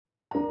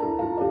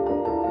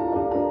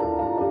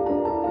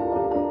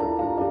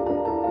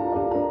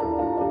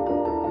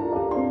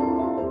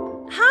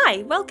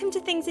Hi, welcome to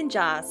Things in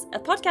Jars, a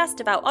podcast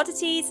about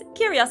oddities,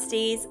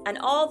 curiosities, and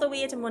all the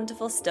weird and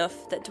wonderful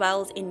stuff that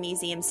dwells in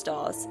museum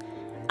stores.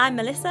 I'm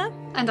Melissa.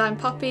 And I'm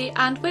Poppy,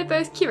 and we're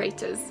both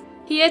curators,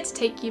 here to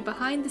take you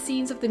behind the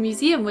scenes of the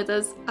museum with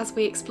us as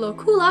we explore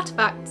cool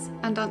artefacts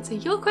and answer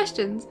your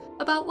questions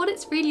about what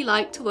it's really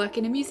like to work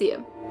in a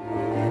museum.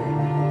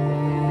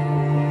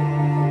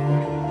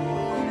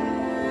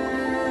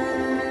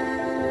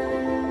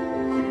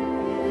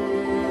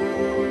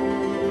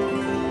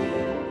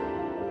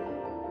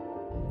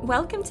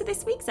 Welcome to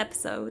this week's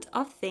episode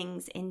of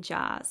Things in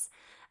Jars.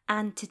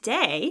 And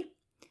today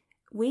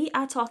we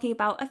are talking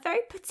about a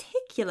very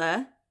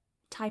particular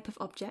type of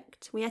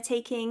object. We are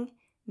taking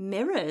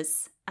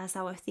mirrors as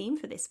our theme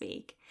for this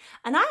week.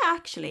 And I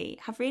actually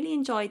have really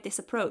enjoyed this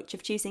approach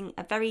of choosing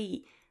a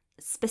very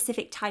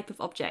specific type of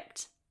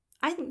object.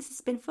 I think this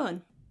has been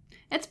fun.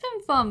 It's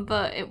been fun,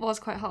 but it was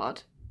quite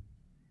hard.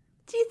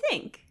 Do you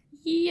think?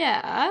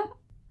 Yeah.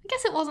 I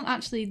guess it wasn't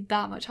actually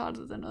that much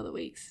harder than other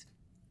weeks.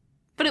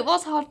 But it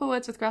was hard for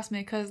Words with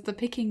Grasmere because the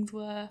pickings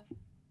were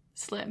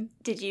slim.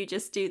 Did you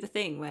just do the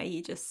thing where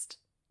you just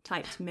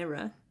typed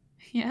mirror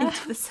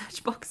into the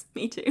search box?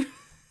 Me too.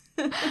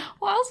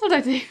 What else would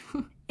I do?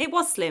 It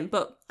was slim,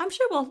 but I'm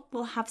sure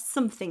we'll have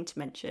something to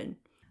mention.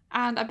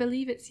 And I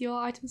believe it's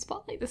your item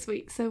spotlight this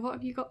week, so what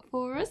have you got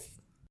for us?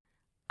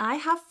 I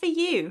have for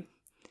you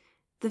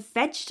the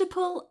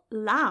vegetable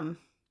lamb.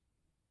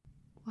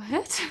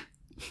 What?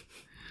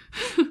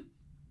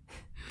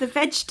 The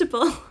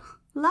vegetable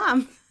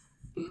lamb.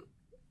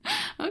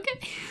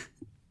 Okay.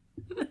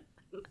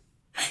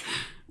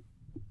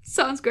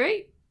 Sounds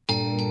great.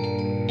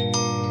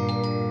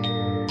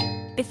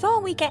 Before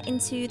we get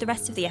into the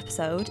rest of the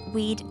episode,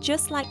 we'd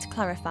just like to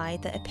clarify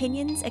that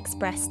opinions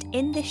expressed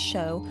in this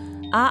show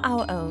are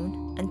our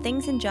own, and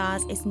Things in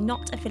Jars is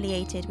not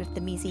affiliated with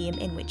the museum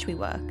in which we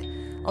work,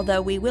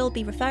 although we will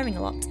be referring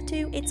a lot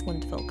to its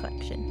wonderful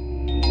collection.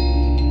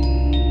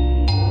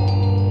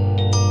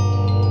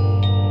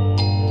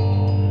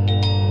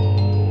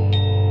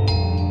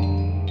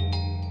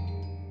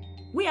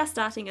 We are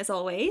starting, as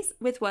always,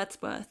 with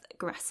Wordsworth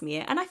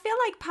Grasmere, and I feel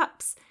like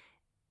perhaps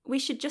we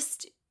should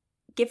just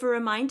give a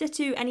reminder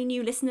to any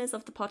new listeners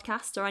of the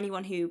podcast or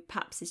anyone who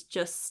perhaps is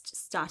just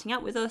starting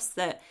out with us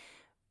that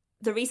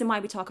the reason why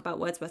we talk about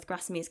Wordsworth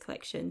Grasmere's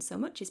collection so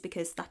much is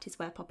because that is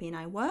where Poppy and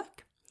I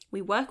work.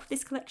 We work with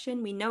this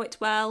collection, we know it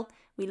well,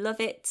 we love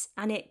it,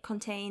 and it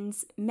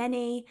contains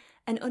many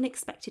and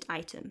unexpected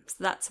items.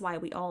 So that's why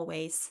we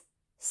always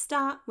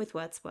start with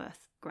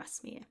Wordsworth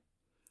Grasmere.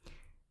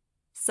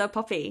 So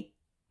Poppy,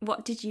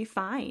 what did you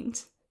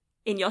find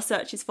in your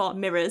searches for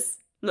mirrors,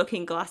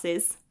 looking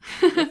glasses,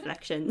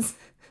 reflections?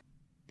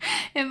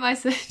 In my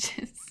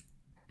searches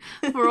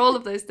for all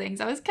of those things,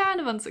 I was kind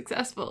of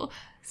unsuccessful.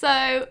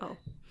 So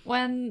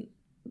when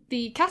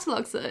the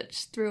catalogue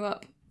search threw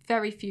up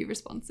very few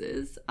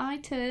responses, I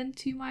turned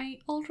to my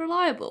old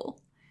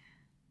reliable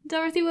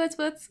Dorothy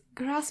Wordsworth's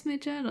Grasmere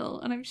Journal,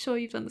 and I'm sure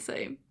you've done the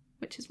same,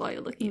 which is why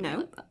you're looking at me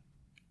like that.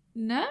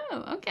 No?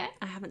 Okay.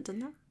 I haven't done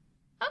that.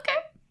 Okay.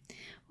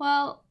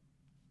 Well,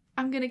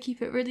 I'm going to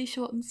keep it really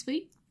short and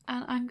sweet,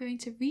 and I'm going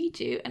to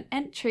read you an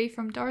entry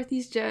from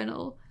Dorothy's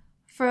journal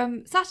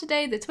from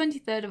Saturday the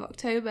 23rd of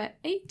October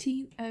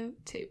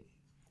 1802.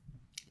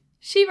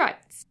 She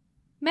writes,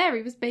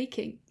 Mary was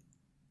baking.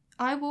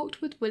 I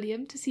walked with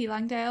William to see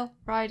Langdale,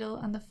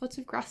 Rydal and the foot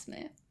of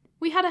Grasmere.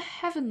 We had a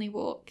heavenly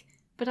walk,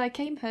 but I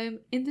came home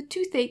in the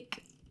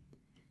toothache,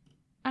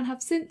 and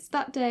have since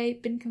that day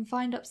been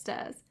confined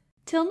upstairs,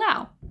 till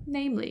now,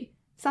 namely,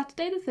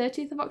 Saturday the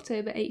 30th of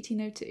October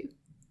 1802.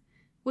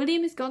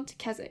 William is gone to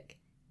Keswick.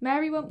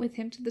 Mary went with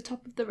him to the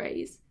top of the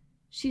Raise.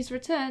 She's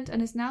returned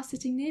and is now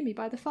sitting near me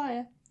by the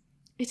fire.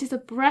 It is a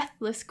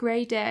breathless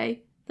grey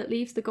day that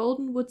leaves the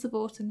golden woods of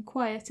autumn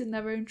quiet in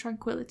their own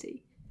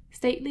tranquillity,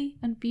 stately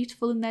and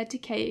beautiful in their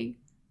decaying.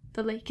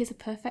 The lake is a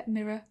perfect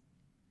mirror.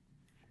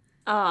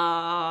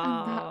 Oh.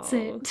 And that's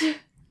it.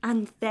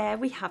 And there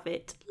we have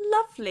it.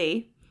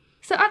 Lovely.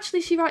 So actually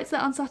she writes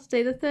that on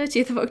Saturday the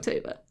 30th of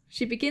October.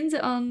 She begins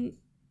it on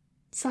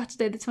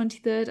Saturday the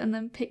 23rd and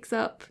then picks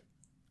up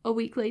a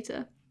week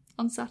later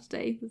on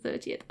Saturday the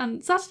 30th.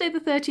 And Saturday the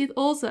 30th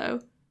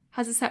also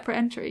has a separate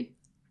entry,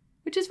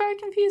 which is very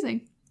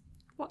confusing.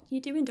 What are you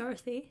doing,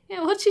 Dorothy?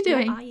 Yeah, what's she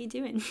doing? What are you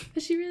doing?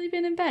 Has she really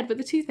been in bed with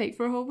a toothache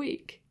for a whole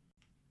week?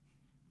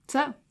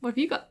 So, what have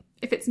you got,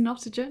 if it's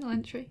not a journal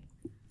entry?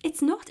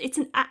 It's not. It's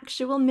an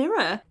actual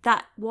mirror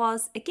that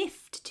was a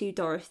gift to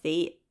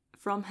Dorothy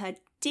from her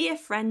dear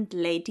friend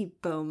Lady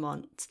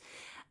Beaumont.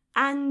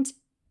 And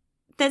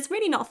there's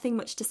really nothing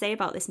much to say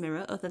about this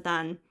mirror other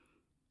than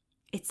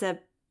it's a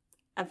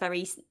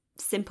very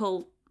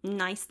simple,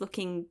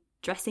 nice-looking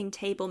dressing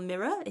table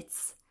mirror.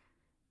 It's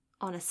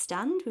on a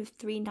stand with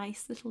 3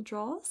 nice little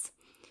drawers.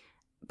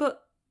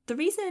 But the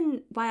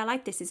reason why I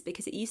like this is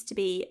because it used to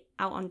be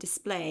out on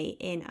display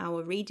in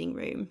our reading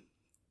room.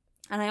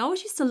 And I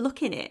always used to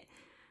look in it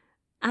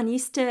and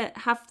used to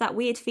have that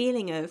weird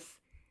feeling of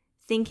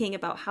thinking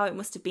about how it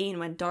must have been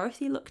when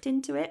Dorothy looked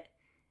into it.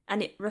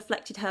 And it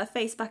reflected her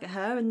face back at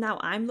her, and now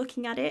I'm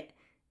looking at it.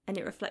 and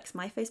it reflects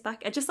my face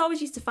back. I just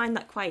always used to find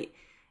that quite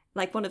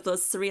like one of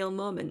those surreal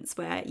moments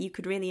where you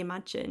could really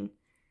imagine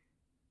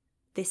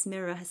this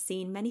mirror has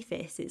seen many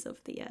faces over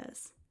the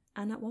years.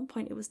 And at one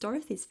point it was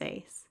Dorothy's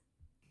face.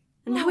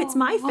 And now it's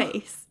my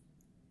face.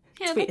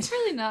 Yeah, that's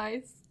really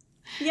nice.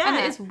 Yeah. And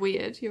it is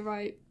weird, you're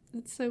right.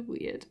 It's so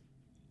weird.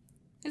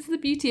 It's the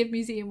beauty of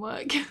museum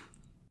work.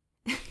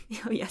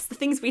 Oh yes, the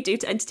things we do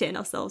to entertain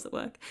ourselves at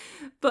work.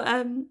 But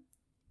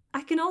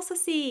I can also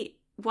see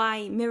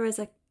why mirrors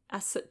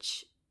are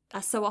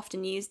so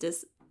often used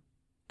as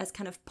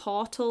kind of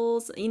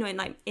portals. You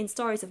know, in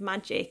stories of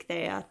magic,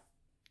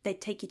 they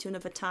take you to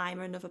another time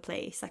or another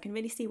place. I can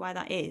really see why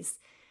that is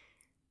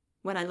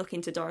when I look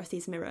into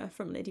Dorothy's mirror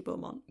from Lady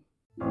Beaumont.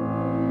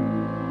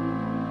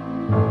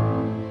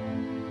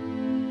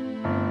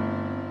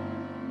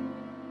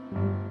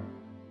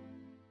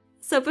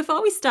 So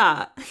before we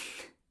start,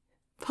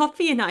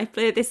 Poppy and I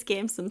play this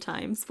game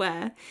sometimes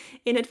where,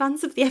 in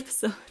advance of the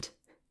episode,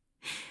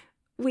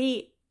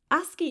 we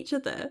ask each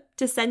other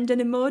to send an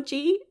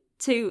emoji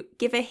to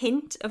give a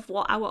hint of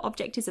what our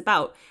object is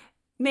about,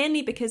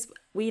 mainly because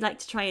we like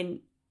to try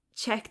and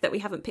check that we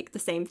haven't picked the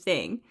same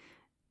thing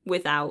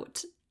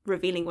without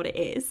revealing what it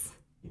is.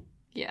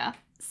 Yeah.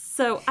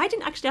 So I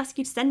didn't actually ask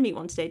you to send me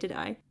one today, did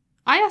I?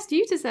 I asked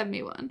you to send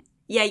me one.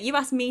 Yeah, you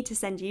asked me to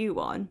send you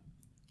one.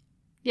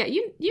 Yeah,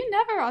 you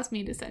never ask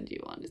me to send you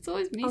one. It's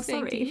always me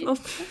saying to you. Oh.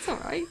 That's all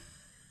right.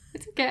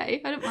 It's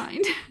okay. I don't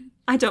mind.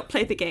 I don't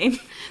play the game.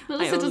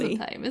 Melissa doesn't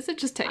play. Melissa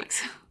just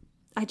takes.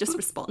 I just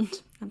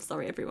respond. I'm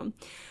sorry, everyone.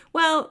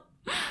 Well,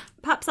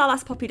 perhaps I'll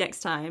ask Poppy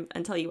next time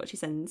and tell you what she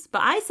sends.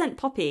 But I sent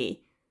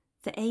Poppy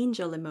the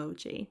angel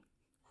emoji.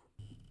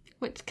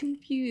 Which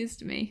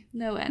confused me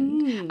no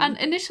end. And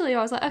initially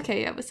I was like,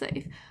 okay, yeah, we're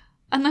safe.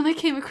 And then I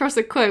came across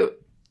a quote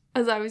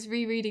as I was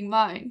rereading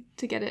mine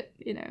to get it,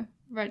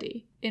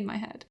 ready in my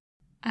head.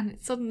 And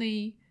it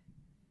suddenly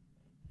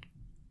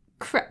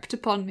crept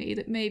upon me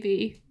that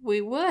maybe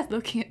we were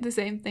looking at the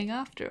same thing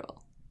after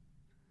all.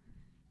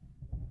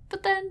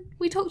 But then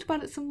we talked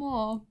about it some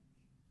more,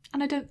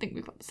 and I don't think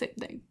we've got the same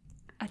thing.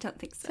 I don't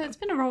think so. So it's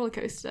been a roller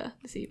coaster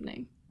this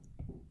evening.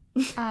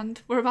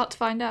 And we're about to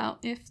find out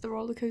if the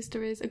roller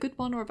coaster is a good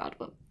one or a bad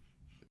one.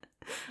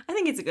 I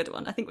think it's a good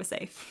one. I think we're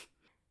safe.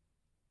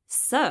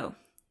 So,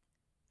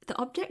 the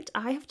object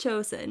I have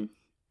chosen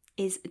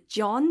is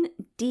John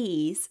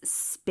Dee's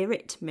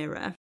spirit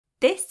mirror.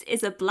 This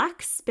is a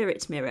black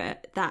spirit mirror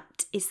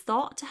that is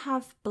thought to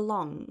have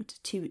belonged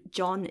to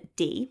John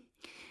Dee,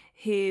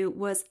 who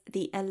was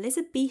the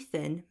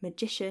Elizabethan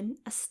magician,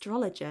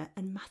 astrologer,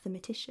 and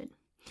mathematician.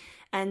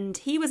 And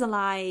he was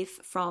alive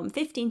from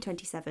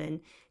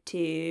 1527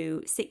 to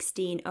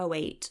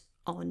 1608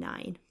 or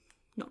 9.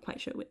 Not quite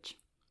sure which.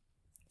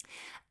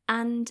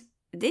 And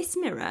this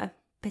mirror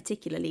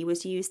particularly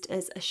was used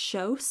as a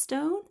show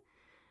stone,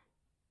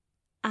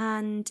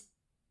 and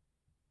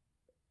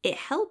it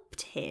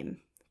helped him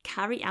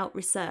carry out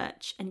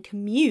research and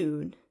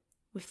commune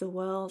with the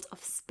world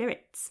of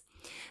spirits.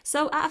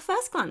 So at a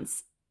first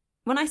glance,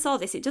 when I saw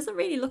this, it doesn't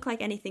really look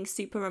like anything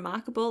super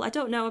remarkable. I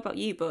don't know about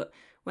you, but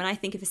when I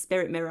think of a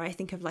spirit mirror, I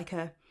think of like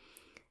a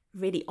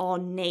really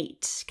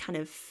ornate kind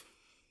of,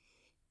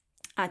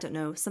 I don't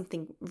know,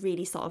 something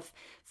really sort of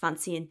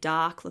fancy and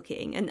dark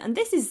looking. And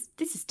this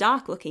is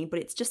dark looking, but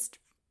it's just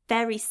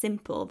very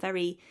simple,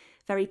 very,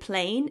 very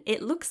plain.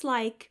 It looks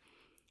like,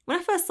 when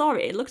I first saw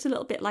it, it looked a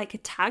little bit like a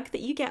tag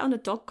that you get on a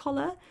dog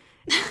collar.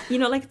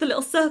 Like the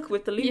little circle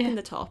with the loop in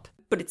the top,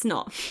 but it's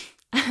not.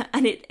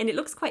 and it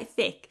looks quite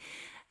thick.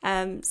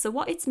 So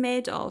what it's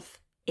made of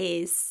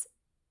is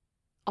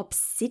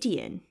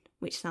obsidian,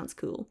 which sounds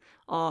cool,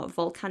 or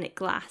volcanic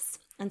glass.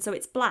 And so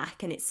it's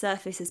black and its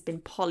surface has been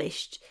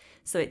polished.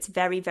 So it's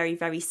very, very,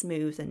 very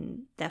smooth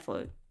and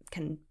therefore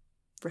can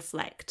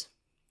reflect.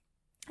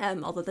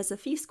 Although there's a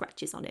few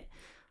scratches on it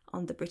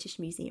on the British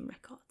Museum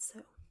record.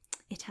 So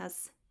it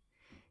has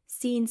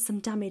seen some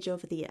damage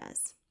over the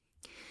years.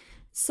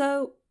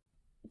 So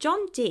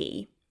John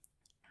Dee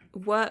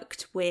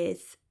worked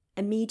with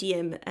a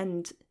medium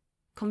and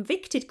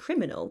convicted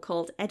criminal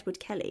called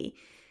Edward Kelly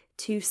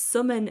to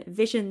summon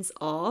visions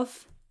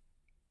of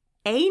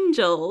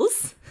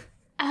angels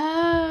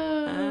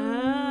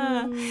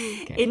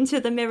into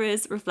the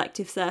mirror's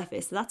reflective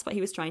surface. So that's what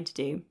he was trying to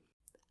do.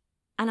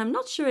 And I'm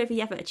not sure if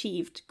he ever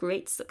achieved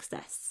great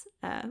success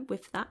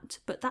with that,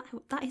 but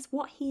that is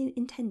what he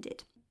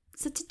intended.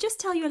 So to just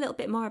tell you a little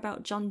bit more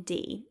about John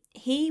Dee,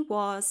 he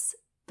was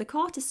the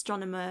court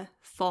astronomer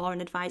for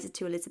and advisor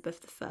to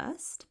Elizabeth I.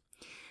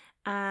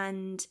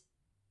 And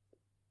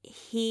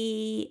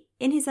he,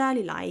 in his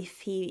early life,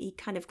 he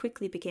kind of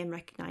quickly became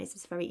recognised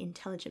as a very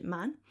intelligent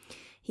man.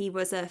 He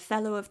was a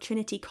fellow of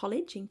Trinity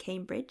College in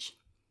Cambridge.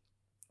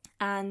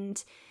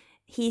 And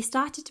he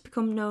started to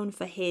become known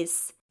for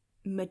his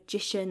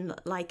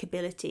magician-like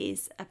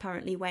abilities,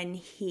 apparently when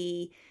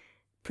he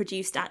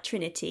produced at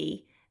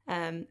Trinity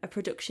a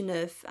production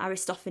of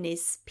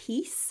Aristophanes'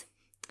 Peace,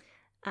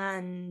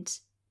 and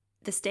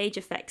the stage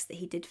effects that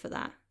he did for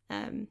that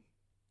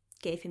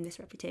gave him this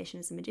reputation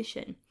as a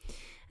magician.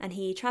 And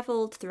he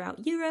travelled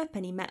throughout Europe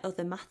and he met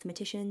other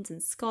mathematicians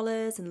and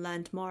scholars and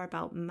learned more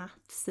about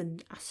maths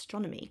and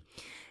astronomy.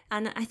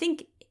 And I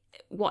think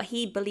what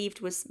he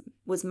believed was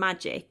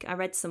magic, I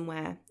read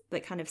somewhere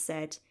that kind of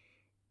said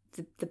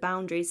the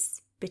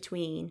boundaries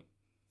between,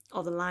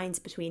 or the lines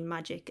between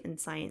magic and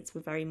science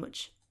were very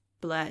much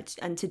blurred.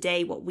 And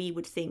today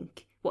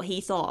what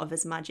he thought of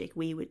as magic,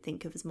 we would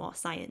think of as more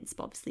science.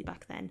 But obviously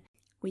back then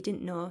we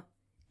didn't know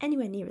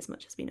anywhere near as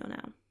much as we know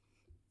now.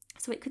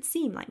 So it could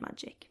seem like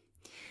magic.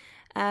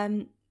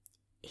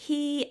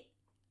 He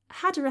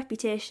had a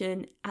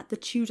reputation at the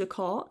Tudor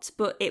court,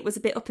 but it was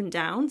a bit up and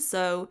down.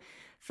 So,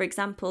 for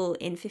example,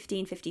 in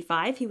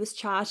 1555, he was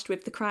charged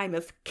with the crime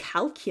of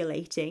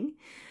calculating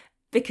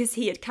because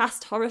he had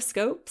cast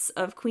horoscopes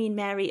of Queen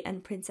Mary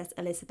and Princess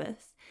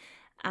Elizabeth.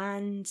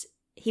 And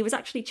he was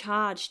actually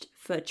charged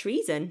for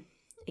treason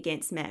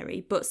against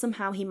Mary, but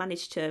somehow he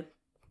managed to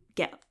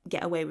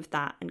get away with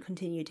that and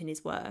continued in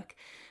his work.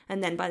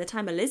 And then by the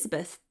time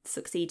Elizabeth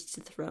succeeded to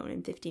the throne in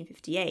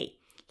 1558,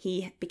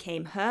 he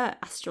became her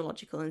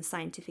astrological and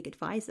scientific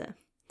advisor.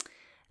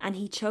 And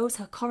he chose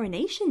her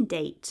coronation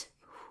date.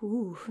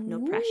 Ooh, no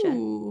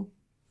pressure.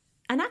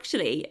 And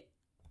actually,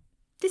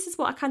 this is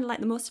what I kind of like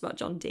the most about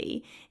John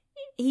Dee.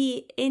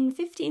 In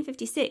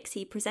 1556,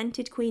 he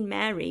presented Queen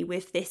Mary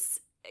with this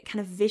kind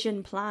of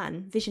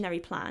visionary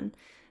plan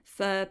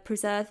for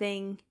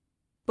preserving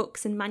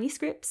books and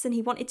manuscripts, and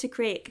he wanted to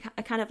create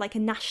a kind of like a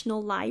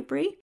national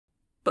library,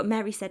 but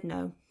Mary said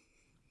no.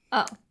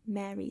 Oh.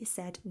 Mary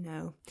said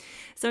no.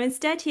 So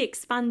instead he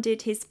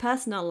expanded his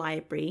personal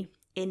library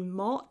in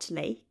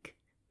Mortlake.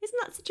 Isn't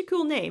that such a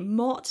cool name?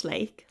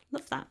 Mortlake.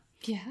 Love that.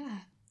 Yeah.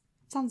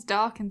 Sounds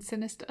dark and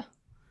sinister.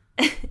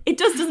 It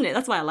does, doesn't it?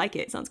 That's why I like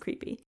it. It sounds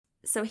creepy.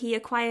 So he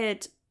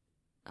acquired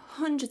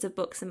hundreds of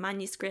books and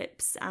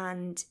manuscripts,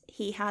 and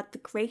he had the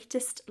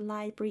greatest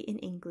library in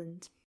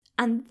England.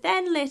 And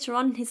then later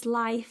on in his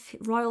life,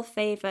 royal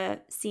favour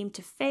seemed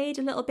to fade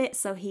a little bit,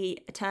 so he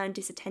turned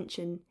his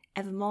attention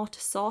ever more to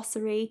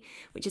sorcery,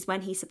 which is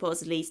when he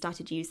supposedly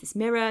started to use this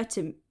mirror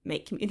to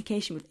make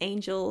communication with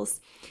angels.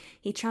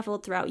 He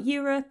travelled throughout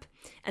Europe,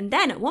 and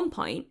then at one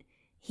point,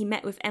 he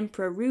met with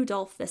Emperor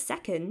Rudolph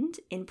II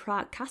in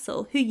Prague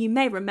Castle, who you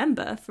may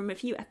remember from a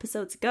few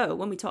episodes ago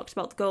when we talked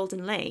about the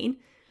Golden Lane.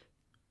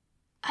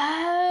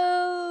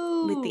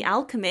 Oh! With the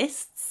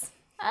alchemists.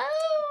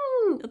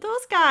 Oh!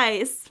 Those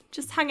guys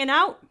just hanging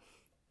out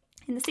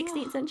in the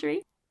 16th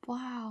century.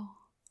 Wow.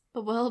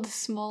 The world is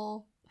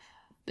small.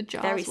 The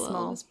Jaws very world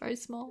small. is very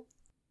small.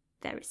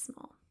 Very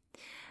small.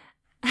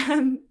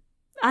 And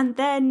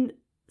then,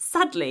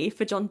 sadly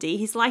for John Dee,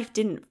 his life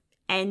didn't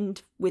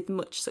end with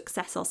much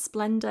success or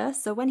splendour.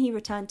 So when he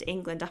returned to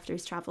England after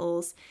his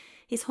travels,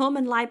 his home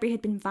and library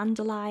had been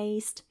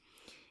vandalised.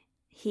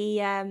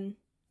 He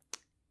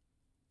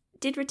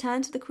did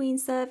return to the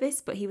Queen's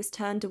service, but he was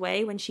turned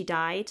away when she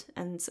died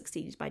and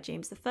succeeded by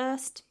James I,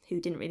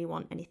 who didn't really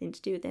want anything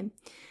to do with him.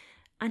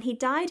 And he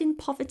died in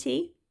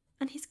poverty,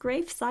 and his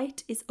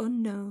gravesite is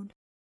unknown.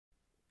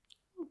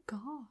 Oh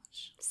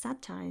gosh.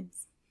 Sad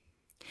times.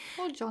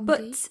 Poor John Dee.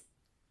 But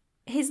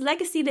his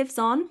legacy lives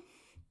on.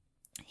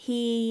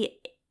 He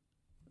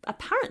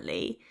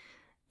apparently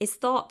is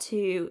thought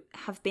to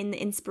have been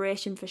the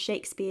inspiration for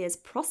Shakespeare's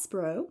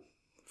Prospero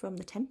from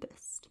The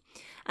Tempest,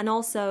 and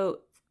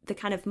also the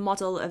kind of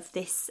model of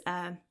this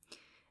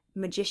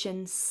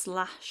magician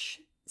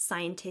 /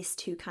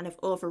 scientist who kind of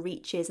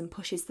overreaches and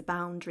pushes the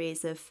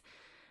boundaries of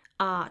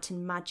art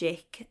and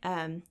magic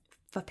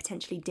for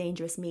potentially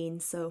dangerous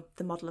means. So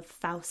the model of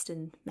Faust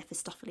and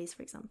Mephistopheles,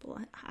 for example,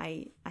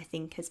 I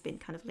think has been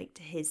kind of linked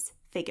to his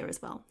figure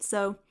as well.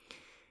 So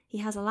he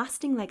has a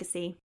lasting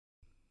legacy.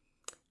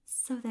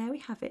 So there we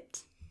have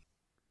it.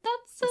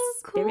 That's so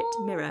the Spirit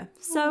cool. Mirror.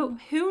 So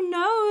who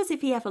knows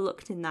if he ever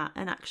looked in that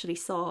and actually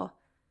saw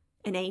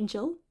an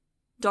angel?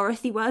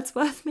 Dorothy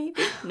Wordsworth,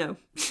 maybe? No.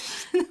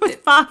 It was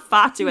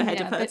far too ahead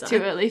of her a bit time.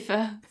 too early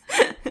for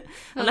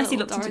Unless he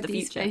looked Dorothy's into the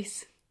future.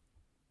 face.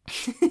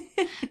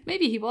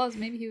 Maybe he was.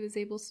 Maybe he was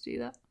able to do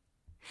that.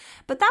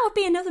 But that would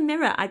be another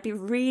mirror I'd be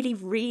really,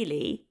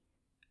 really,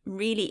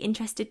 really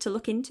interested to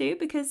look into,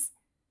 because,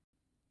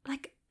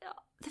 like,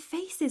 the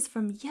faces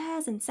from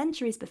years and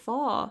centuries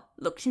before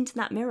looked into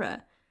that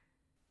mirror.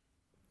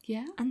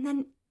 Yeah. And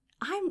then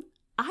I'm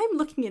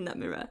looking in that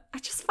mirror. I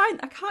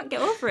can't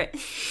get over it.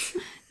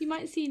 You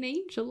might see an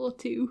angel or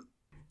two.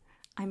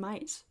 I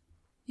might.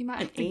 You might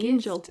have An the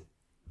angel. gift.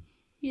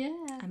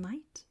 Yeah. I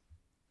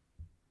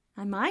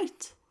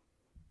might.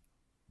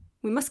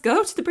 We must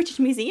go to the British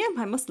Museum.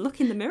 I must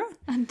look in the mirror.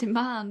 And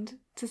demand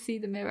to see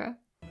the mirror.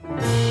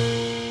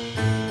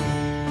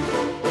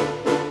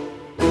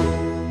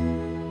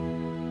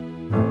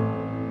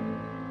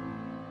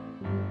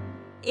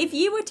 If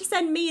you were to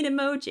send me an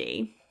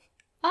emoji,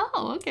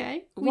 Oh,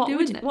 okay. what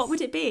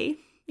would it be?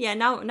 Yeah,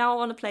 now I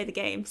want to play the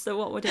game. So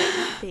what would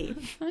it be?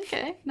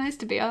 Okay, nice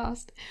to be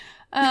asked.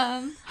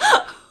 I'm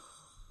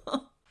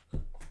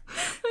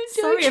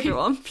Sorry, joking.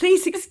 everyone.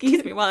 Please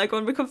excuse me while I go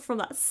and recover from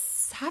that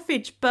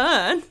savage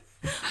burn.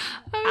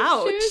 I'm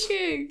Ouch.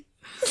 joking.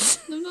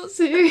 I'm not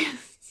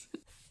serious.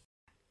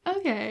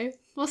 Okay,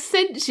 well,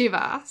 since you've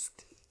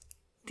asked,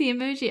 the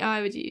emoji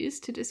I would use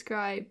to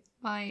describe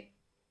my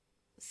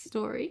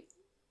story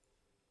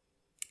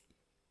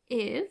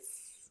is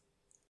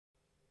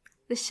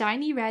the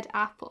shiny red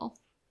apple.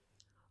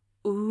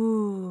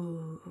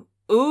 Ooh.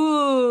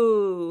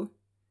 Ooh.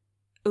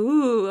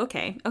 Ooh,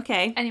 okay.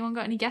 Anyone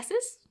got any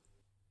guesses?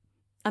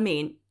 I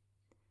mean,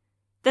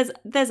 there's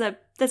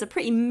a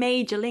pretty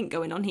major link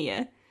going on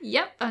here.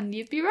 Yep, and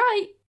you'd be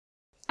right.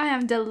 I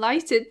am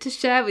delighted to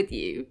share with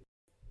you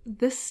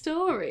the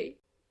story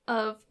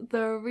of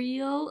the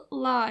real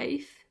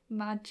life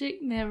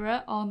magic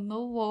mirror on the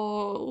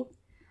wall.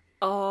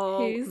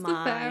 Oh, Who's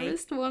the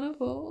fairest one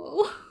of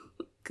all?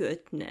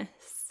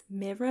 Goodness.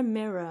 Mirror,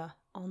 mirror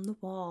on the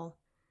wall.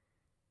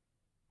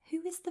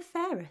 Who is the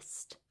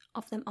fairest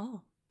of them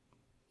all?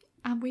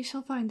 And we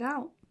shall find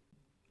out.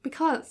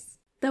 Because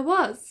there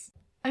was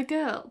a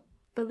girl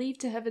believed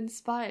to have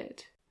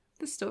inspired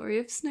the story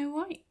of Snow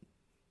White.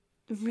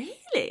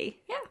 Really?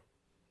 Yeah.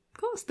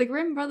 Of course, the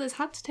Grimm brothers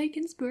had to take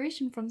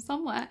inspiration from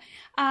somewhere,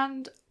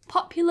 and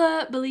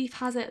popular belief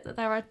has it that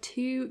there are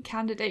two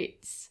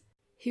candidates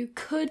who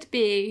could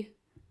be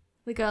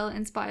the girl that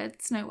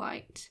inspired Snow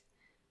White.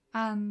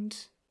 And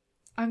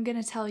I'm going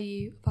to tell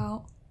you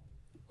about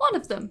one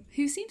of them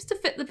who seems to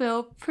fit the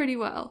bill pretty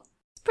well.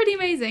 It's pretty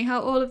amazing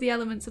how all of the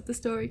elements of the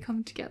story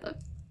come together.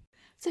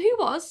 So who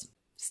was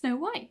Snow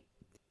White?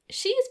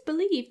 She is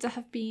believed to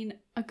have been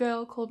a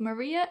girl called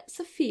Maria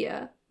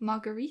Sophia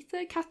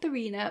Margaretha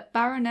Katharina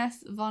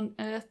Baroness von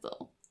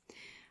Erthel.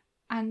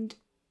 And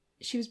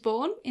she was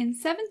born in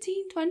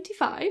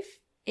 1725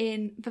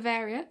 in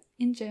Bavaria,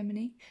 in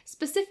Germany,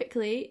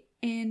 specifically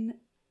in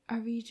a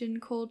region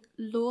called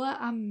Lower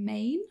am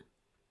Main.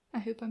 I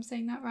hope I'm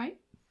saying that right.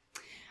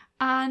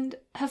 And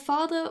her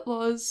father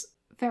was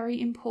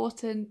very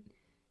important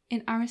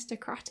in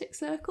aristocratic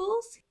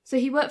circles. So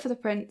he worked for the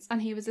prince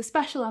and he was a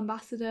special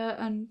ambassador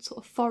and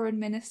sort of foreign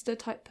minister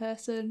type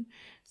person.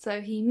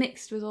 So he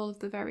mixed with all of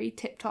the very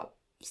tip-top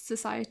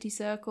society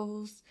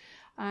circles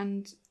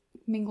and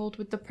mingled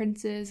with the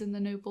princes and the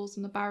nobles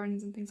and the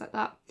barons and things like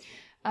that.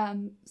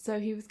 So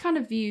he was kind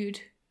of viewed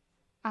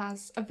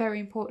as a very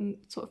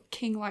important sort of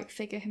king-like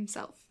figure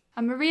himself.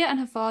 And Maria and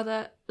her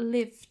father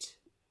lived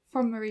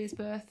from Maria's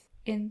birth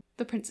in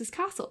the prince's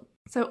castle.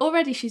 So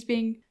already she's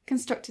being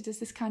constructed as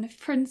this kind of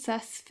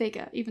princess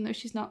figure, even though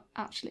she's not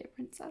actually a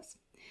princess.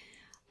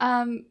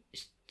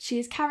 She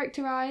is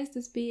characterised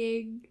as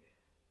being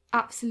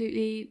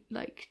absolutely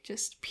like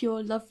just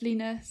pure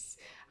loveliness.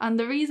 And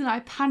the reason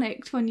I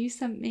panicked when you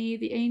sent me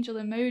the angel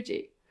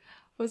emoji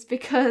was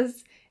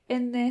because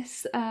in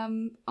this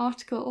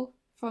article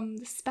from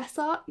the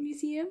Spessart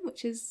Museum,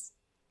 which is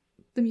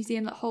the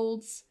museum that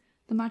holds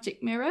the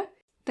magic mirror,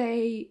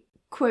 they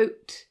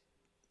quote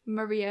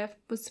Maria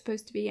was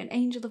supposed to be an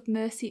angel of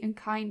mercy and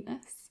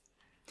kindness.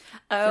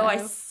 Oh, so I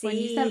see. When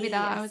you sent me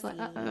that, I was like,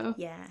 uh-oh.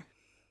 Yeah.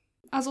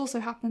 As also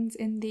happens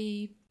in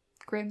the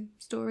Grimm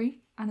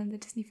story and in the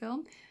Disney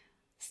film,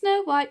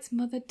 Snow White's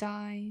mother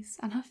dies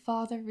and her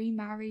father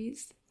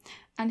remarries.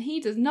 And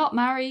he does not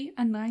marry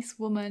a nice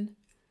woman,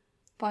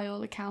 by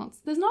all accounts.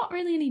 There's not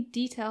really any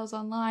details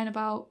online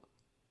about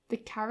the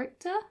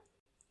character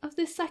of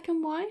this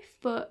second wife,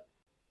 but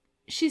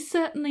she's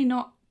certainly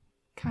not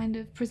kind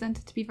of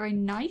presented to be very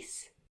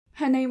nice.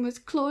 Her name was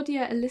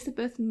Claudia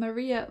Elizabeth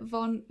Maria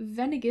von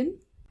Venigen,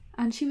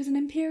 and she was an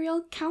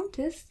imperial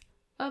countess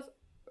of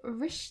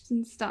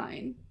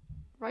Reichenstein.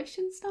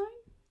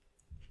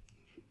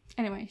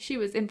 Anyway, she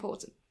was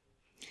important.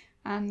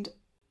 And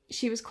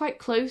she was quite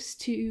close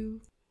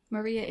to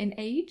Maria in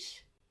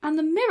age. And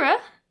the mirror,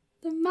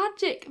 the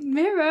magic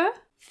mirror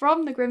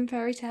from the Grimm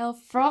fairy tale,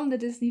 from the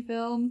Disney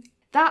film,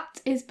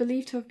 that is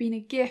believed to have been a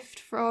gift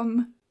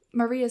from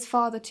Maria's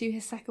father to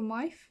his second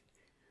wife,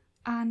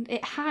 and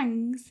it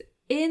hangs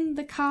in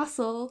the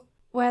castle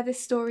where this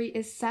story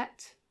is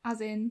set,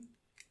 as in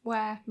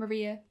where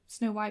Maria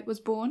Snow White was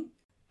born.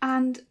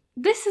 And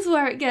this is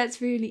where it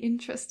gets really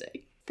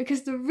interesting,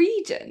 because the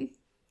region,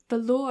 the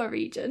Lower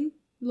region,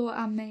 Lower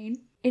am Main,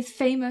 is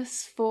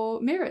famous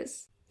for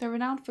mirrors. They're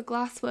renowned for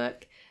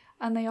glasswork,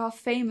 and they are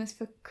famous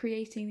for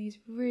creating these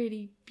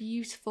really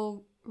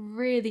beautiful,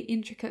 really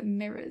intricate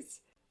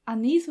mirrors.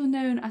 And these were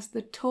known as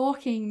the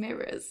talking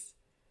mirrors.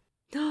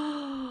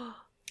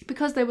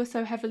 Because they were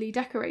so heavily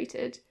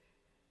decorated,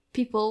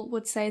 people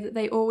would say that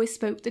they always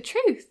spoke the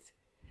truth.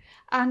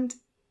 And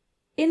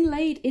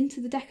inlaid into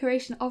the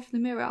decoration of the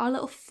mirror are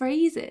little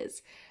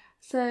phrases.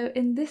 So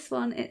in this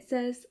one it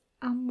says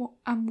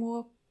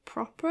amour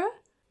propre.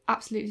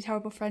 Absolutely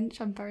terrible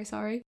French, I'm very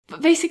sorry.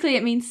 But basically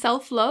it means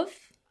self-love.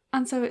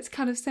 And so it's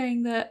kind of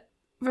saying that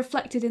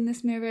reflected in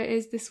this mirror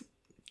is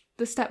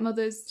the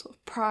stepmother's sort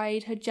of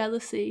pride, her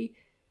jealousy,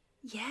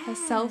 her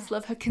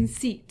self-love, her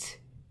conceit,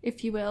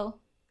 if you will.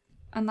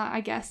 And that,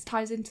 I guess,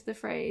 ties into the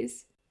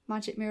phrase,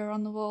 magic mirror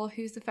on the wall,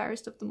 who's the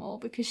fairest of them all?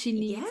 Because she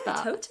needs that.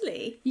 Yeah,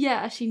 totally.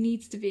 Yeah, she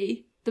needs to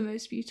be the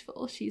most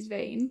beautiful. She's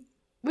vain.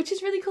 Which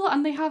is really cool.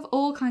 And they have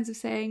all kinds of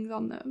sayings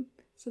on them.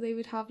 So they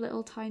would have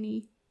little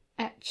tiny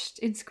etched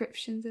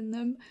inscriptions in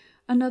them.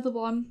 another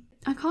one.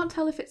 I can't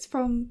tell if it's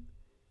from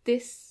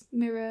this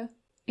mirror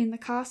in the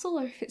castle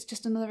or if it's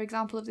just another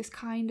example of this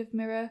kind of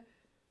mirror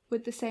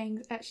with the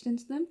sayings etched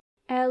into them.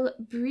 Elle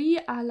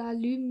brille à la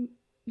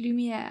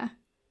lumière,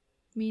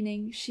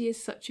 meaning she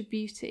is such a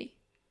beauty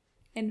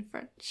in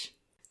French.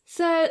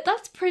 So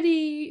that's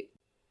pretty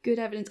good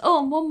evidence.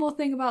 Oh, and one more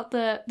thing about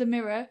the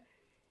mirror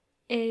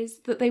is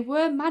that they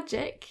were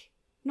magic,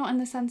 not in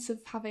the sense of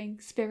having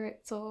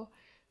spirits or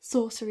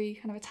sorcery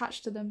kind of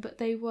attached to them, but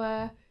they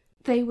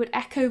would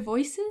echo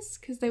voices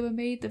because they were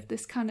made of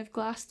this kind of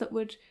glass that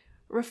would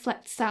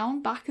reflect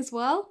sound back as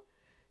well.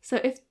 So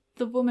if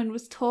the woman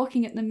was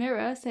talking at the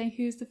mirror saying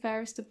who's the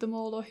fairest of them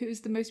all or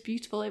who's the most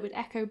beautiful, it would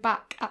echo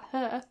back at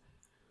her.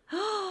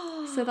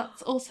 So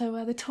that's also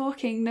where the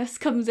talkingness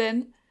comes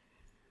in.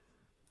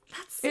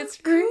 That's so it's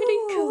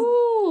really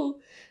cool.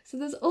 So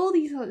there's all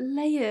these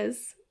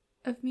layers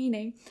of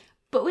meaning.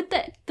 But with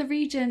the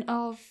region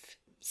of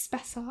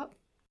Spessart,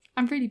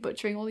 I'm really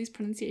butchering all these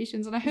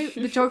pronunciations, and I hope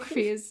the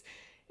geography is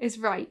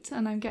right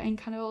and I'm getting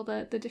kind of all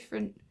the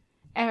different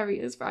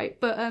areas right.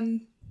 But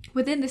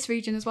within this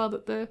region as well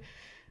that the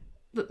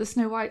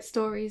Snow White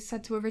story is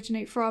said to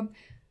originate from,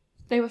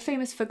 they were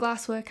famous for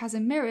glasswork as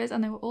in mirrors,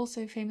 and they were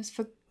also famous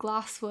for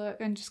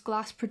glasswork and just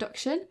glass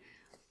production.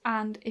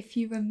 And if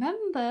you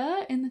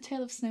remember, in the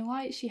Tale of Snow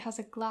White, she has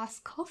a glass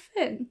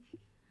coffin.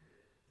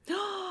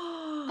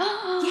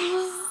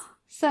 Yes!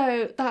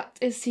 So that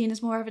is seen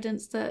as more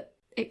evidence that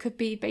it could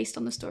be based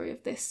on the story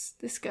of this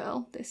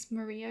girl, this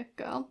Maria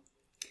girl.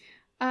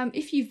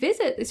 If you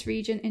visit this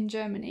region in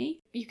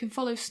Germany, you can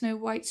follow Snow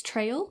White's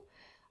trail,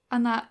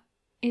 and that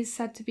is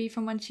said to be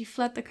from when she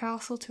fled the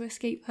castle to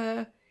escape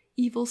her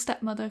evil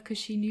stepmother because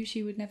she knew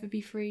she would never be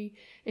free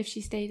if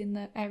she stayed in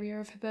the area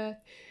of her birth.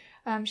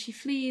 She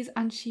flees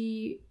and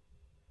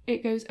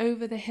it goes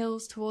over the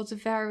hills towards a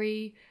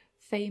very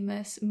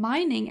famous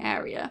mining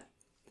area.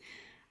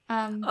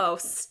 Oh,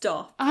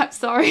 stop. I'm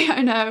sorry,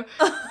 I know.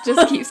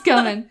 Just keeps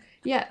coming.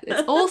 Yeah,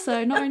 it's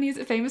also, not only is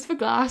it famous for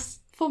glass,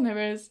 for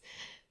mirrors,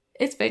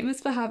 it's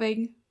famous for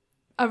having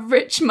a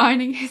rich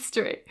mining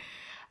history.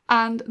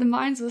 And the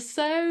mines were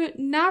so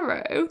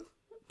narrow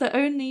that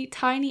only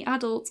tiny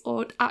adults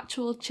or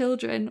actual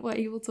children were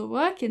able to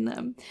work in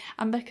them.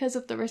 And because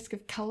of the risk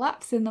of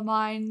collapse in the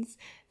mines,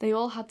 they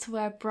all had to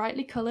wear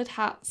brightly coloured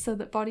hats so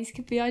that bodies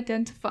could be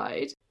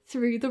identified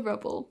through the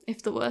rubble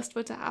if the worst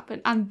were to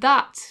happen. And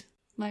that,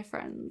 my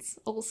friends,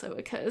 also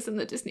occurs in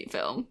the Disney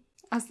film,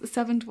 as the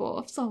 7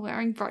 dwarfs are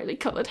wearing brightly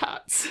coloured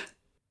hats.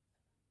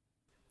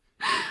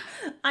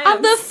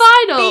 And the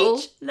final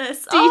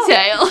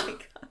detail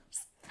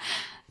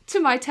to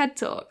my TED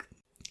Talk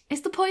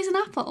is the poison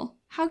apple.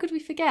 How could we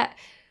forget?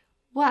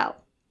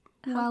 Well.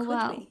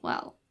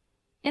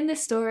 In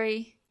this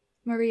story,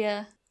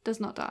 Maria does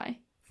not die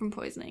from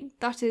poisoning.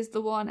 That is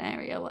the one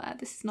area where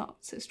this is not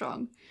so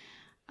strong.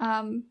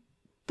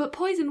 But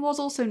poison was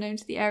also known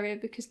to the area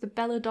because the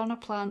belladonna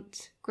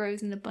plant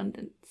grows in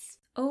abundance.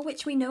 Oh,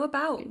 which we know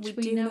about. We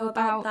do know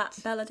about that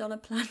belladonna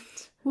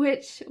plant.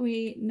 Which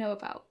we know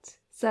about.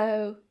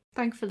 So,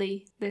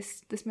 thankfully,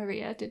 this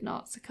Maria did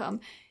not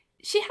succumb.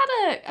 She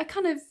had a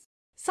kind of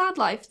sad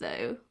life,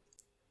 though.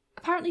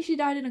 Apparently she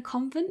died in a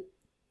convent.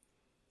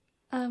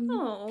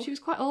 She was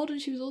quite old,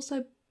 and she was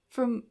also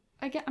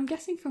I'm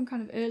guessing from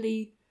kind of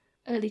early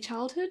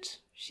childhood.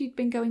 She'd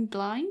been going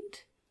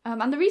blind.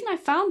 And the reason I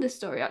found this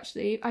story,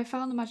 actually, I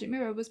found the magic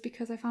mirror, was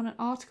because I found an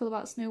article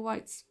about Snow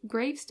White's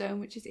gravestone,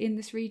 which is in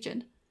this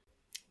region.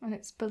 And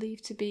it's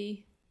believed to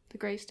be the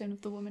gravestone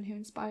of the woman who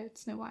inspired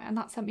Snow White, and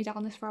that sent me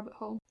down this rabbit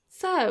hole.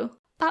 So,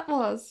 that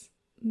was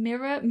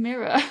Mirror,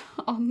 Mirror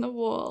on the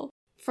Wall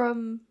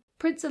from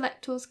Prince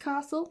Elector's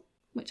castle,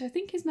 which I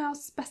think is now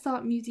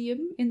Spessart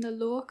Museum in the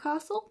Lohr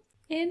Castle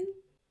in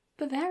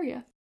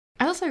Bavaria.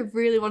 I also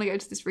really want to go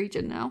to this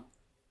region now.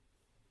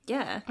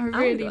 Yeah. I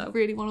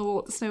really want to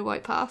walk the Snow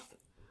White path.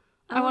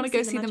 I want to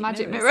go see the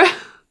magic mirror.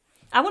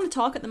 I want to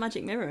talk at the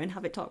magic mirror and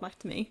have it talk back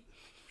to me.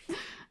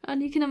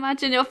 And you can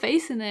imagine your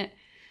face in it,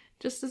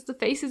 just as the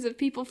faces of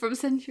people from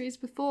centuries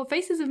before,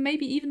 faces of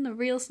maybe even the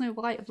real Snow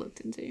White have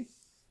looked into.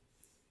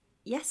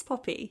 Yes,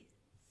 Poppy.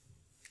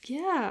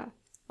 Yeah.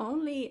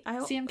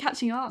 See, I'm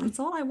catching on. That's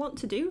all I want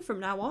to do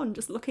from now on,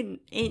 just look in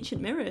ancient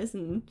mirrors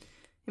and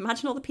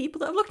imagine all the people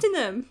that have looked in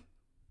them.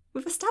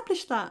 We've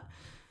established that.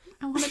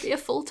 I want to be a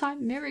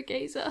full-time mirror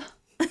gazer.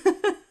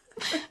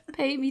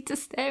 Pay me to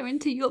stare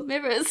into your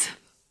mirrors.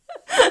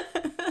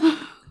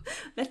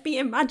 Let me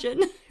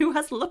imagine who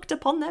has looked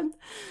upon them.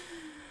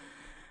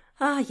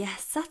 Ah,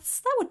 yes, that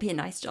would be a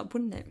nice job,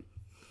 wouldn't it?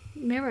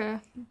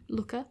 Mirror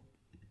looker.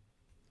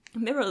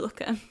 Mirror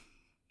looker.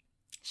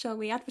 Shall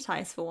we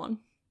advertise for one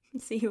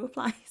and see who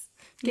applies?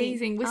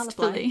 Gazing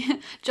wistfully.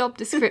 Job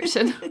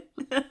description.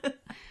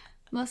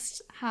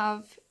 Must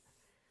have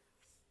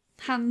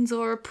hands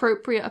or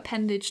appropriate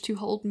appendage to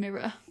hold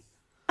mirror.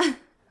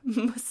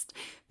 Must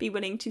be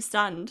willing to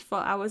stand for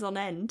hours on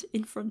end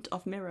in front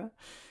of mirror.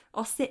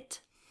 Or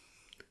sit.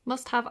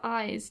 Must have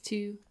eyes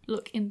to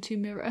look into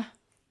mirror.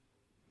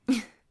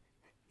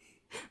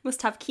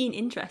 Must have keen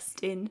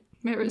interest in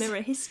mirrors.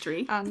 Mirror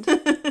history. And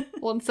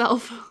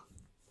oneself.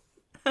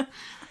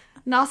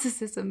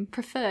 Narcissism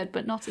preferred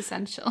but not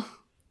essential.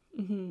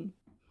 Mm-hmm.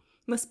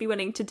 Must be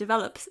willing to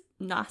develop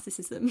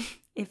narcissism,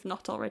 if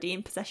not already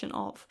in possession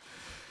of.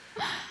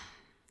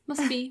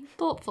 Must be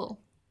thoughtful.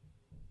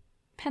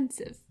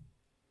 Pensive.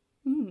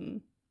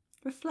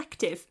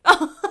 Reflective.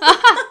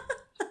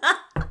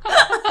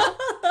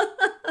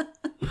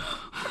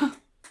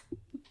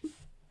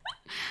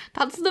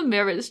 That's the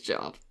mirror's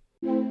job.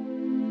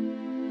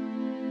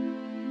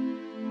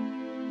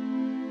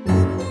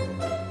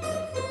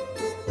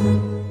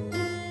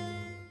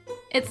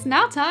 It's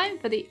now time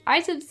for the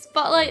item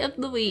spotlight of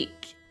the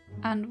week.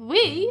 And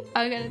we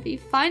are going to be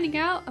finding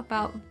out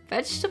about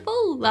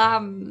vegetable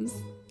lambs.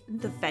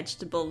 The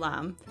vegetable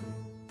lamb.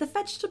 The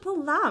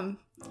vegetable lamb.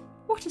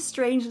 What a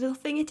strange little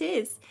thing it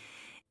is.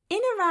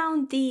 In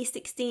around the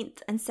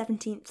 16th and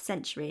 17th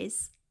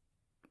centuries,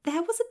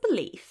 there was a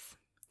belief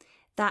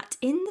that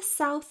in the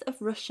south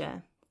of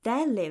Russia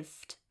there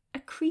lived a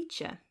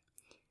creature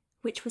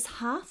which was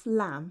half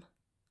lamb,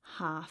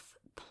 half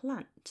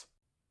plant.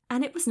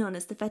 And it was known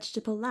as the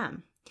vegetable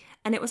lamb.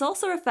 And it was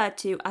also referred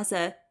to as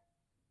a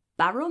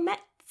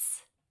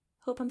baromets.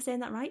 Hope I'm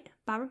saying that right.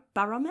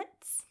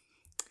 Baromets.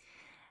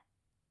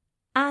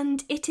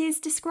 And it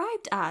is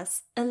described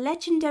as a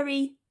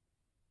legendary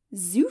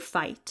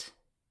zoophyte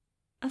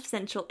of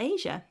Central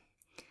Asia.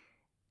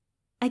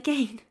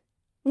 Again,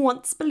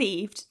 once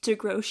believed to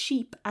grow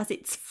sheep as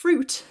its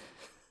fruit.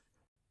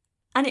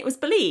 And it was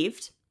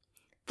believed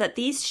that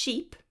these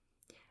sheep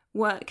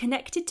were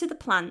connected to the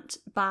plant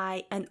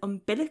by an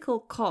umbilical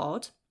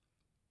cord,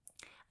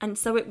 and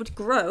so it would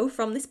grow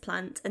from this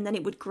plant and then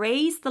it would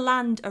graze the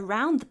land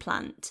around the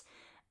plant,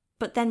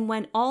 but then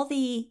when all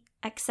the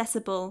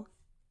accessible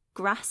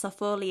grass or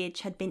foliage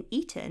had been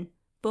eaten,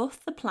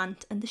 both the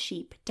plant and the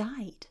sheep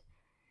died.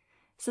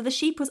 So the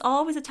sheep was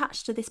always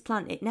attached to this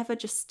plant. It never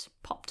just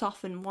popped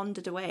off and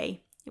wandered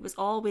away. It was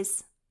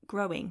always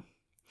growing.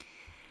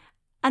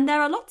 And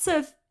there are lots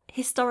of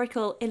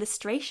historical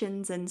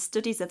illustrations and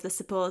studies of the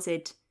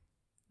supposed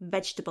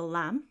vegetable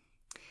lamb.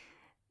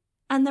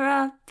 And there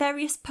are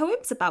various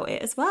poems about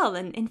it as well.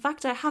 And in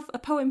fact, I have a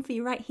poem for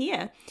you right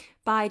here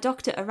by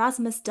Dr.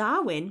 Erasmus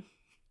Darwin,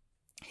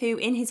 who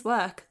in his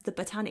work, The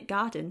Botanic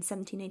Garden,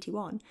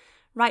 1781,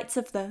 writes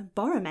of the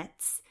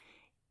Boromets.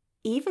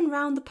 Even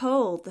round the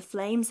pole the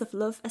flames of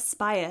love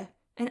aspire,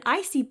 and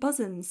icy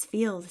bosoms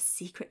feel the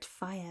secret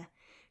fire.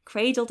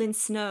 Cradled in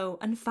snow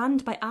and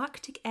fanned by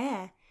arctic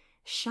air,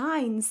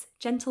 shines,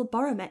 gentle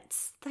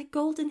Boromets, thy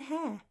golden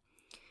hair.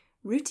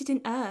 Rooted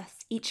in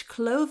earth, each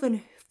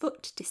cloven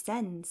foot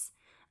descends,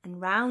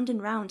 and round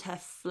her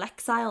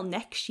flexile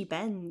neck she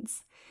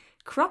bends.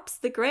 Crops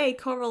the grey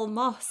coral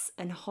moss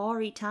and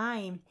hoary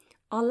thyme,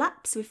 or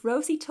laps with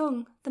rosy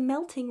tongue the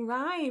melting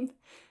rime.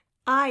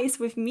 Eyes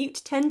with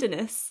mute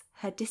tenderness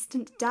her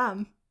distant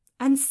dam,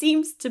 and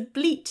seems to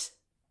bleat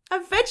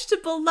a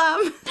vegetable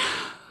lamb.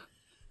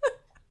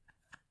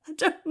 I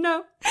don't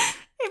know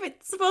if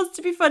it's supposed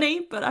to be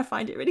funny, but I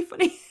find it really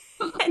funny.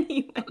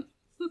 Anyway.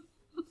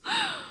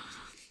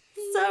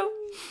 So,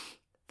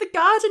 the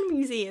Garden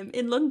Museum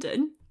in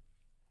London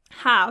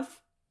have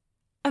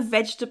a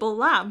vegetable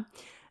lamb.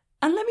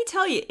 And let me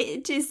tell you,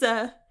 it is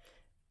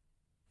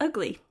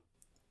ugly.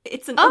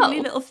 It's an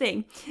ugly little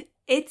thing.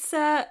 It's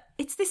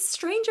this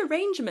strange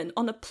arrangement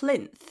on a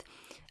plinth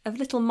of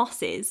little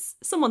mosses.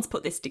 Someone's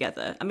put this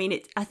together. I mean,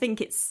 I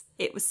think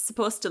it was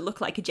supposed to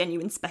look like a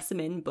genuine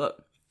specimen,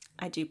 but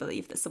I do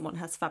believe that someone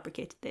has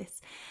fabricated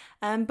this.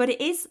 But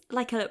it is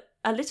like a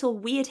little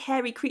weird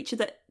hairy creature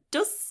that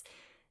does,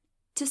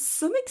 to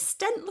some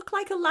extent, look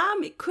like a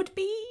lamb. It could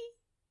be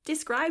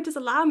described as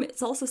a lamb.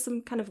 It's also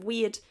some kind of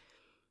weird,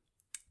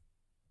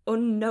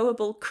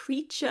 unknowable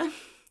creature.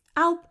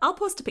 I'll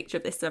post a picture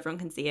of this so everyone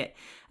can see it.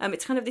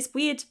 It's kind of this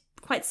weird,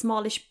 quite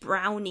smallish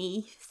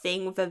browny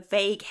thing with a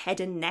vague head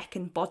and neck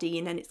and body,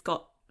 and then it's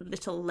got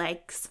little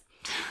legs.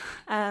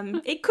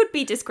 It could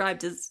be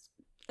described as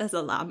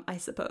a lamb, I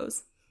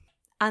suppose.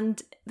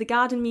 And the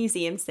Garden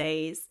Museum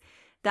says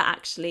that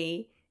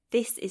actually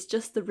this is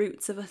just the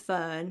roots of a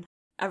fern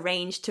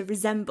arranged to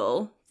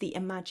resemble the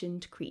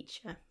imagined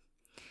creature.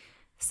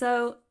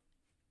 So,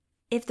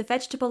 if the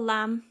vegetable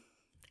lamb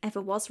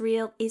ever was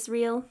real, is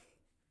real,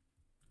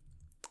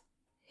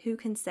 who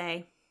can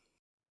say?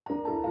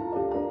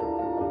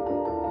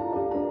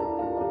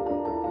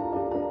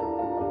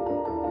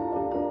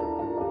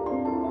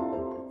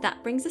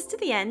 That brings us to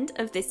the end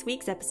of this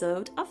week's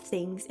episode of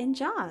Things in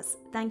Jars.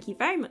 Thank you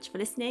very much for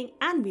listening,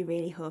 and we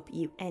really hope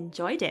you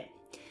enjoyed it.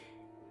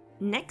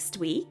 Next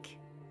week,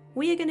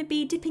 we are going to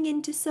be dipping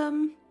into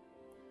some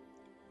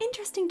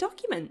interesting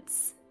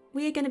documents.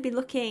 We are going to be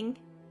looking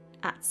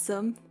at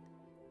some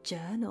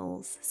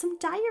journals, some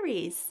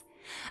diaries.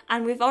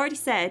 And we've already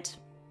said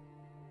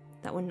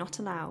that we're not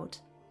allowed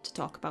to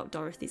talk about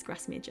Dorothy's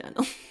Grasmere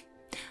journal.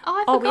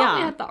 Oh, I forgot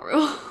we had that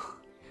rule.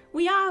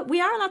 We are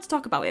allowed to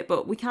talk about it,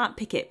 but we can't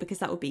pick it because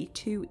that would be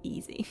too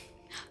easy.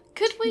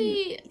 Could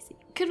we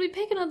Could we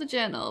pick another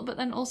journal, but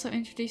then also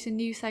introduce a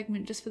new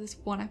segment just for this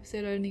one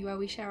episode only where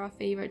we share our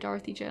favourite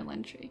Dorothy journal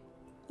entry?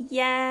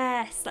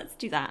 Yes, let's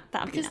do that.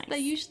 That'd be nice. Because they're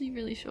usually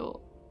really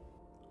short.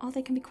 Oh,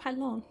 they can be quite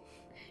long.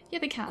 Yeah,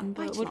 they can,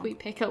 but Quite would long. we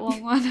pick a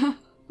long one?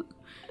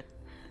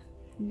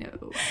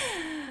 No.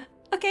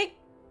 Okay,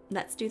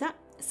 let's do that.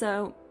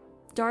 So,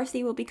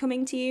 Dorothy will be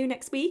coming to you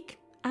next week,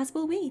 as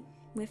will we,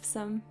 with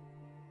some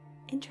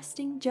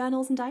interesting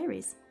journals and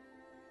diaries.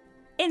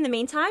 In the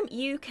meantime,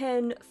 you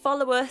can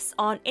follow us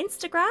on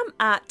Instagram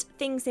at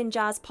Things in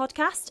Jazz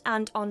Podcast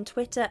and on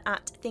Twitter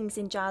at Things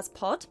in Jazz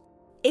Pod.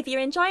 If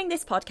you're enjoying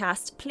this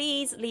podcast,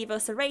 please leave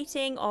us a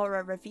rating or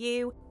a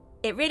review.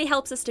 It really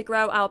helps us to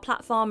grow our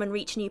platform and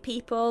reach new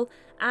people,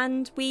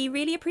 and we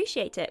really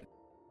appreciate it.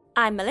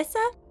 I'm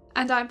Melissa.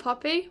 And I'm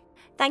Poppy.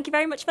 Thank you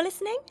very much for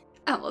listening.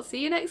 And we'll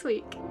see you next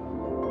week.